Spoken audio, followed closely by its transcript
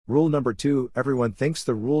Rule number 2, everyone thinks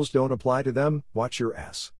the rules don't apply to them, watch your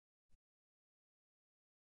ass.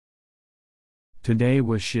 Today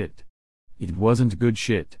was shit. It wasn't good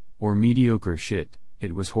shit, or mediocre shit,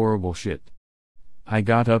 it was horrible shit. I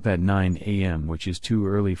got up at 9 a.m., which is too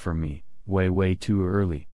early for me, way too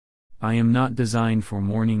early. I am not designed for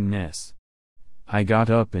morningness. I got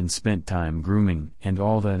up and spent time grooming and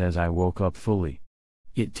all that as I woke up fully.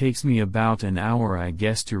 It takes me about an hour, I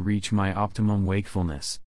guess, to reach my optimum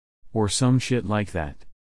wakefulness. Or some shit like that.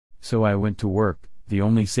 So I went to work. The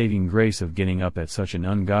only saving grace of getting up at such an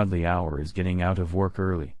ungodly hour is getting out of work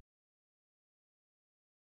early.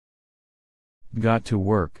 Got to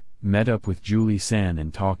work, met up with Julie San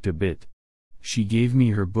and talked a bit. She gave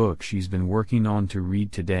me her book she's been working on to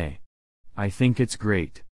read today. I think it's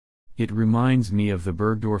great. It reminds me of the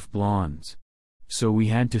Bergdorf Blondes. So we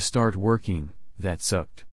had to start working, that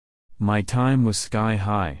sucked. My time was sky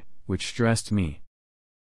high, which stressed me.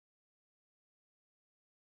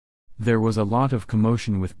 There was a lot of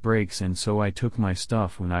commotion with breaks, and so I took my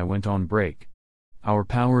stuff when I went on break. Our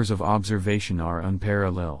powers of observation are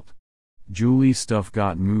unparalleled. Julie's stuff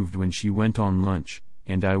got moved when she went on lunch,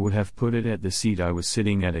 and I would have put it at the seat I was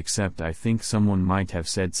sitting at, except I think someone might have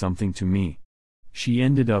said something to me. She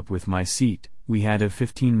ended up with my seat. We had a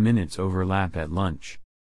 15 minutes overlap at lunch.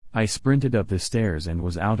 I sprinted up the stairs and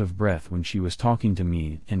was out of breath when she was talking to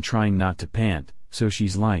me and trying not to pant, so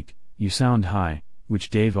she's like, "You sound high," which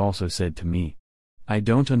Dave also said to me. I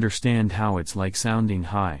don't understand how it's like sounding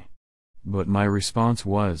high. But my response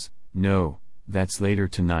was, "No, that's later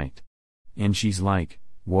tonight." And she's like,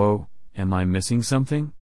 "Whoa, am I missing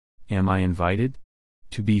something? Am I invited?"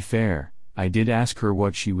 To be fair, I did ask her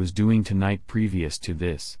what she was doing tonight previous to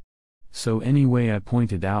this. So anyway, I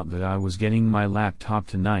pointed out that I was getting my laptop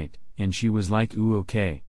tonight, and she was like, "Ooh,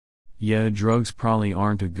 okay. Yeah, drugs probably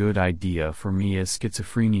aren't a good idea for me as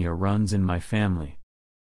schizophrenia runs in my family."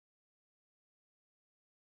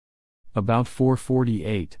 About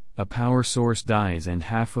 4:48, a power source dies and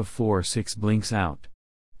half of floor 6 blinks out.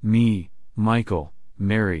 Me, Michael,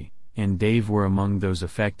 Mary, and Dave were among those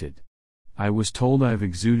affected. I was told I've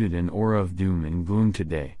exuded an aura of doom and gloom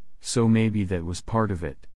today, so maybe that was part of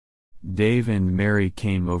it. Dave and Mary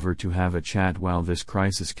came over to have a chat while this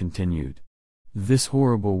crisis continued. This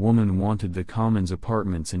horrible woman wanted the Commons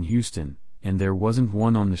apartments in Houston, and there wasn't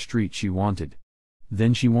one on the street she wanted.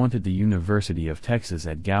 Then she wanted the University of Texas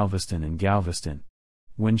at Galveston and Galveston.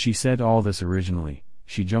 When she said all this originally,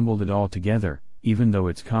 she jumbled it all together, even though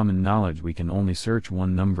it's common knowledge we can only search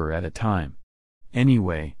one number at a time.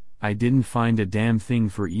 Anyway, I didn't find a damn thing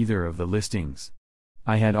for either of the listings.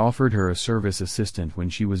 I had offered her a service assistant when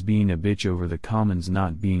she was being a bitch over the Commons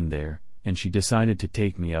not being there, and she decided to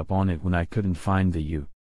take me up on it when I couldn't find the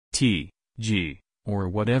UTG, or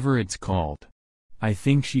whatever it's called. I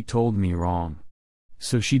think she told me wrong.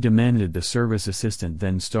 So she demanded the service assistant,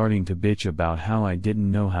 then starting to bitch about how I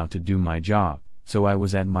didn't know how to do my job, so I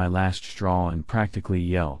was at my last straw and practically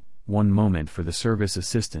yelled, "One moment for the service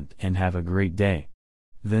assistant and have a great day."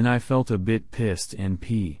 Then I felt a bit pissed and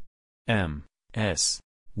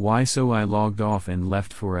why, so I logged off and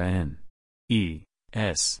left for a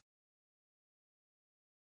NES.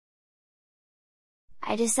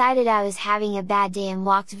 I decided I was having a bad day and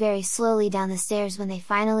walked very slowly down the stairs when they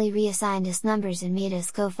finally reassigned us numbers and made us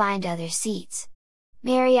go find other seats.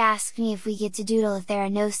 Mary asked me if we get to doodle if there are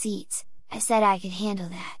no seats. I said I could handle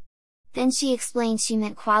that. Then she explained she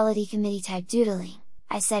meant quality committee type doodling.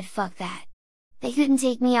 I said fuck that. They couldn't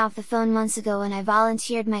take me off the phone months ago and I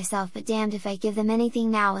volunteered myself, but damned if I give them anything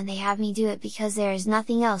now when they have me do it because there is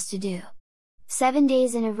nothing else to do. 7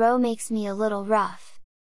 days in a row makes me a little rough.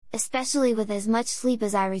 Especially with as much sleep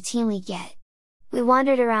as I routinely get. We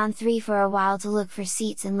wandered around 3 for a while to look for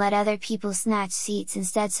seats and let other people snatch seats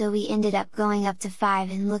instead, so we ended up going up to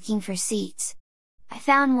 5 and looking for seats. I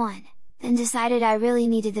found one, then decided I really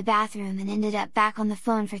needed the bathroom and ended up back on the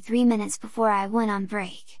phone for 3 minutes before I went on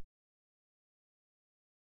break.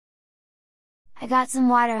 I got some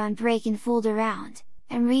water on break and fooled around,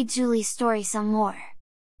 and read Julie's story some more.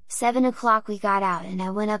 7 o'clock we got out and I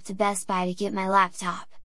went up to Best Buy to get my laptop.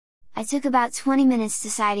 I took about 20 minutes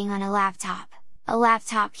deciding on a laptop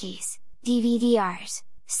case, DVDRs,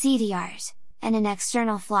 CDRs, and an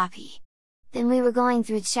external floppy. Then we were going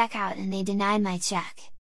through checkout and they denied my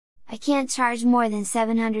check. I can't charge more than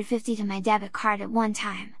 $750 to my debit card at one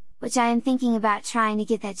time, which I am thinking about trying to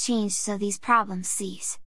get that changed so these problems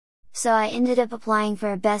cease. So I ended up applying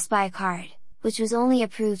for a Best Buy card, which was only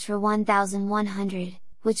approved for $1,100,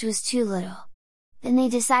 which was too little. Then they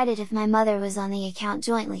decided if my mother was on the account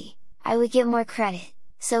jointly, I would get more credit,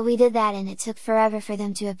 So we did that and it took forever for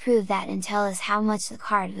them to approve that and tell us how much the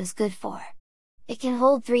card was good for. It can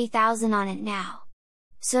hold 3,000 on it now.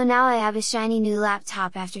 So now I have a shiny new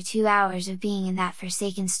laptop after 2 hours of being in that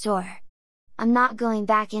forsaken store. I'm not going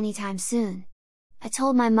back anytime soon. I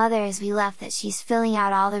told my mother as we left that she's filling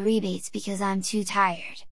out all the rebates because I'm too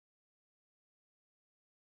tired.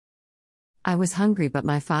 I was hungry, but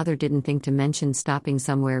my father didn't think to mention stopping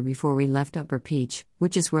somewhere before we left Upper Peach,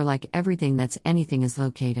 which is where like everything that's anything is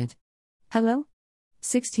located. Hello?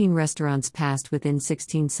 16 restaurants passed within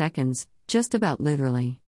 16 seconds, just about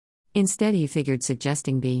literally. Instead he figured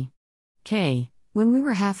suggesting B.K., when we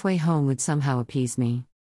were halfway home, would somehow appease me.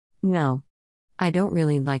 No. I don't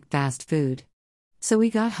really like fast food. So we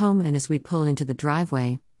got home, and as we pull into the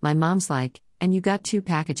driveway, my mom's like, "And you got 2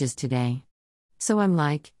 packages today." So I'm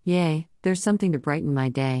like, "Yay, there's something to brighten my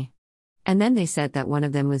day." And then they said that one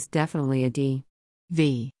of them was definitely a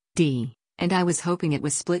DVD, and I was hoping it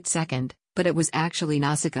was Split Second, but it was actually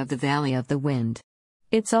Nausicaa of the Valley of the Wind.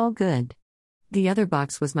 It's all good. The other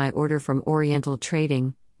box was my order from Oriental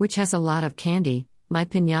Trading, which has a lot of candy, my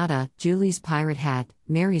piñata, Julie's pirate hat,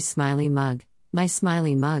 Mary's smiley mug, my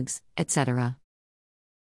smiley mugs, etc.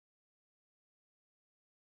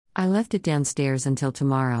 I left it downstairs until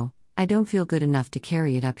tomorrow. I don't feel good enough to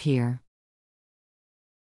carry it up here.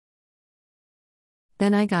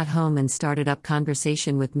 Then I got home and started up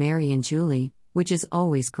conversation with Mary and Julie, which is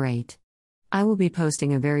always great. I will be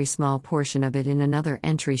posting a very small portion of it in another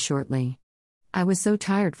entry shortly. I was so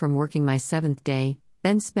tired from working my 7th day,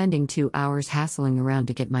 then spending 2 hours hassling around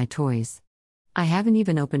to get my toys. I haven't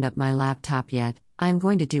even opened up my laptop yet. I'm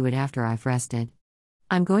going to do it after I've rested.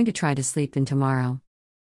 I'm going to try to sleep in tomorrow.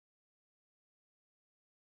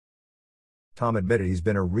 Tom admitted he's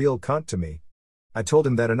been a real cunt to me. I told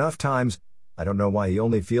him that enough times. I don't know why he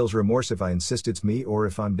only feels remorse if I insist it's me or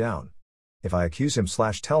if I'm down. If I accuse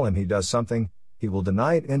him/tell him he does something, he will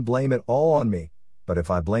deny it and blame it all on me. But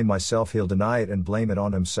if I blame myself, he'll deny it and blame it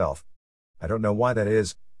on himself. I don't know why that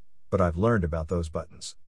is, but I've learned about those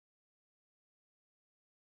buttons.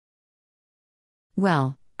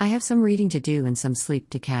 Well, I have some reading to do and some sleep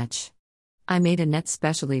to catch. I made a net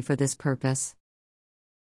specially for this purpose.